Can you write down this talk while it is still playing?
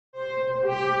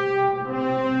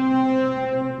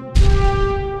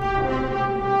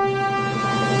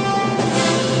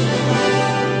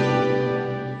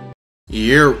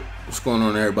Yeah, what's going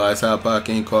on, everybody? It's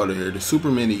iPodKingCarter here, the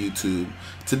Superman of YouTube.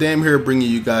 Today I'm here bringing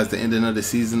you guys the end of the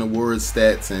season awards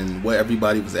stats and what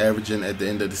everybody was averaging at the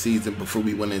end of the season before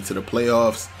we went into the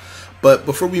playoffs. But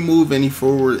before we move any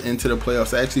forward into the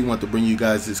playoffs, I actually want to bring you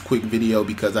guys this quick video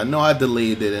because I know I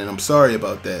delayed it and I'm sorry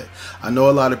about that. I know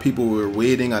a lot of people were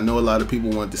waiting. I know a lot of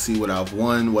people want to see what I've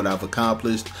won, what I've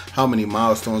accomplished, how many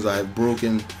milestones I have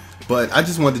broken. But I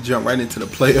just wanted to jump right into the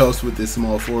playoffs with this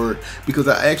small forward because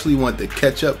I actually want to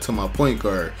catch up to my point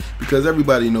guard. Because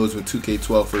everybody knows when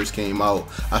 2K12 first came out,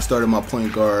 I started my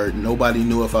point guard. Nobody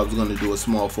knew if I was going to do a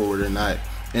small forward or not.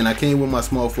 And I came with my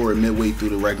small forward midway through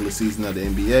the regular season of the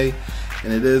NBA.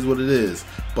 And it is what it is.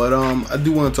 But I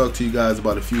do want to talk to you guys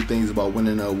about a few things about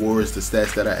winning the awards, the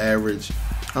stats that I average.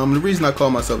 The reason I call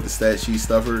myself the stat sheet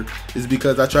stuffer is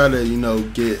because I try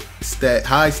to, get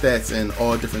high stats in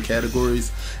all different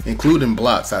categories, including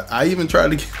blocks. I even try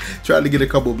to get a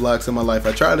couple blocks in my life.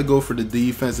 I try to go for the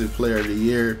defensive player of the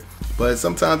year, but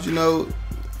sometimes, look,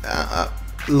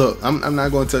 I'm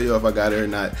not going to tell you if I got it or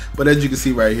not. But as you can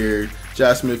see right here,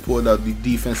 Josh Smith pulled out the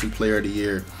defensive player of the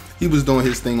year. He was doing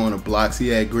his thing on the blocks. He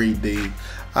had great D.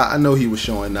 I know he was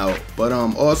showing out, but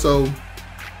also,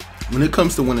 when it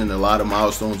comes to winning a lot of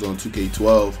milestones on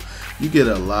 2K12, you get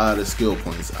a lot of skill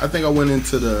points. I think I went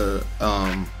into the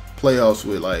playoffs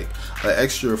with like an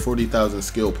extra 40,000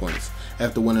 skill points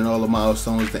after winning all the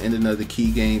milestones, the ending of the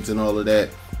key games and all of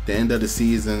that. The end of the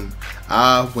season,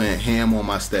 I went ham on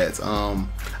my stats.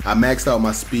 I maxed out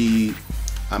my speed.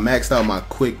 I maxed out my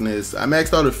quickness. I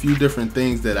maxed out a few different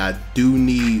things that I do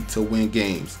need to win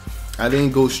games. I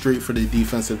didn't go straight for the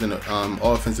defensive and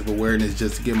offensive awareness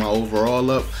just to get my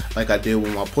overall up like I did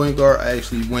with my point guard. I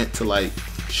actually went to like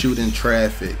shooting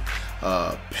traffic,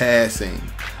 passing,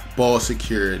 ball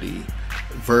security,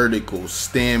 vertical,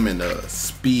 stamina,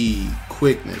 speed,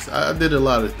 quickness. I did a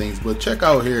lot of things, but check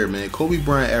out here, man. Kobe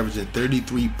Bryant averaging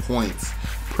 33 points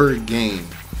per game.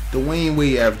 Dwayne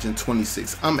Wade averaging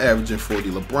 26. I'm averaging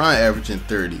 40. LeBron averaging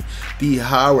 30. D.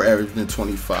 Howard averaging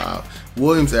 25.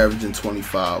 Williams averaging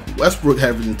 25. Westbrook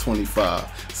averaging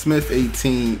 25. Smith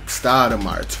 18.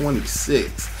 Stoudemire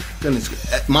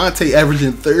 26. Monte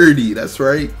averaging 30. That's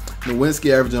right.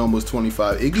 Nowinski averaging almost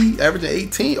 25. Iggy averaging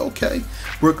 18. Okay.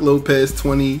 Brook Lopez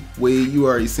 20. Wade, you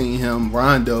already seen him.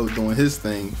 Rondo doing his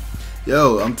thing.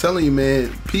 Yo, I'm telling you,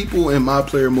 man, people in my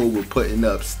player mode were putting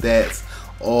up stats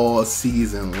all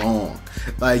season long.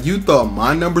 Like, you thought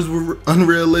my numbers were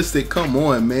unrealistic? Come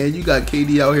on, man. You got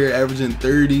KD out here averaging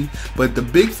 30, but the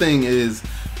big thing is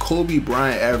Kobe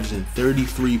Bryant averaging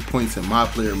 33 points in my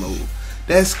player mode.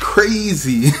 That's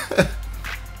crazy.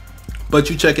 But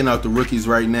you checking out the rookies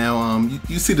right now.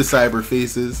 You see the cyber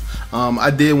faces. I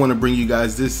did want to bring you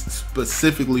guys this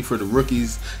specifically for the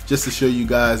rookies, just to show you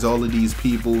guys all of these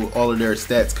people, all of their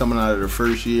stats coming out of their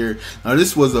first year. Now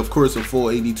this was, of course, a full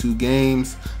 82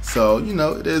 games, so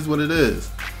it is what it is.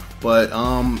 But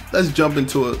let's jump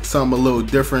into something a little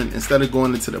different. Instead of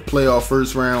going into the playoff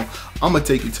first round, I'm gonna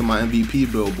take you to my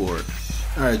MVP billboard.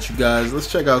 All right, you guys,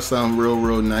 let's check out something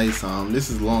real nice. This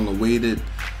is long awaited.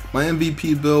 My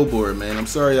MVP billboard, man. I'm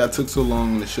sorry I took so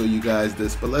long to show you guys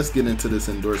this, but let's get into this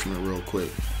endorsement real quick.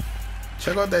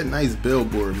 Check out that nice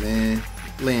billboard, man.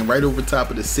 Laying right over top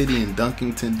of the city in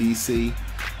Dunkington, DC.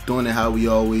 Doing it how we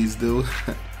always do.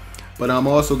 But I'm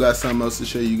also got something else to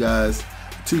show you guys.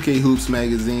 2K Hoops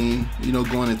magazine.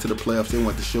 Going into the playoffs, they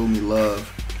want to show me love.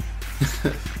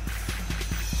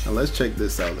 Now let's check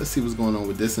this out. Let's see what's going on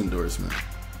with this endorsement.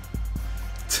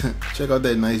 Check out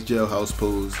that nice jailhouse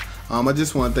pose. I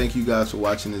just want to thank you guys for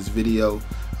watching this video.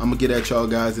 I'm going to get at y'all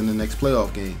guys in the next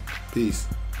playoff game. Peace.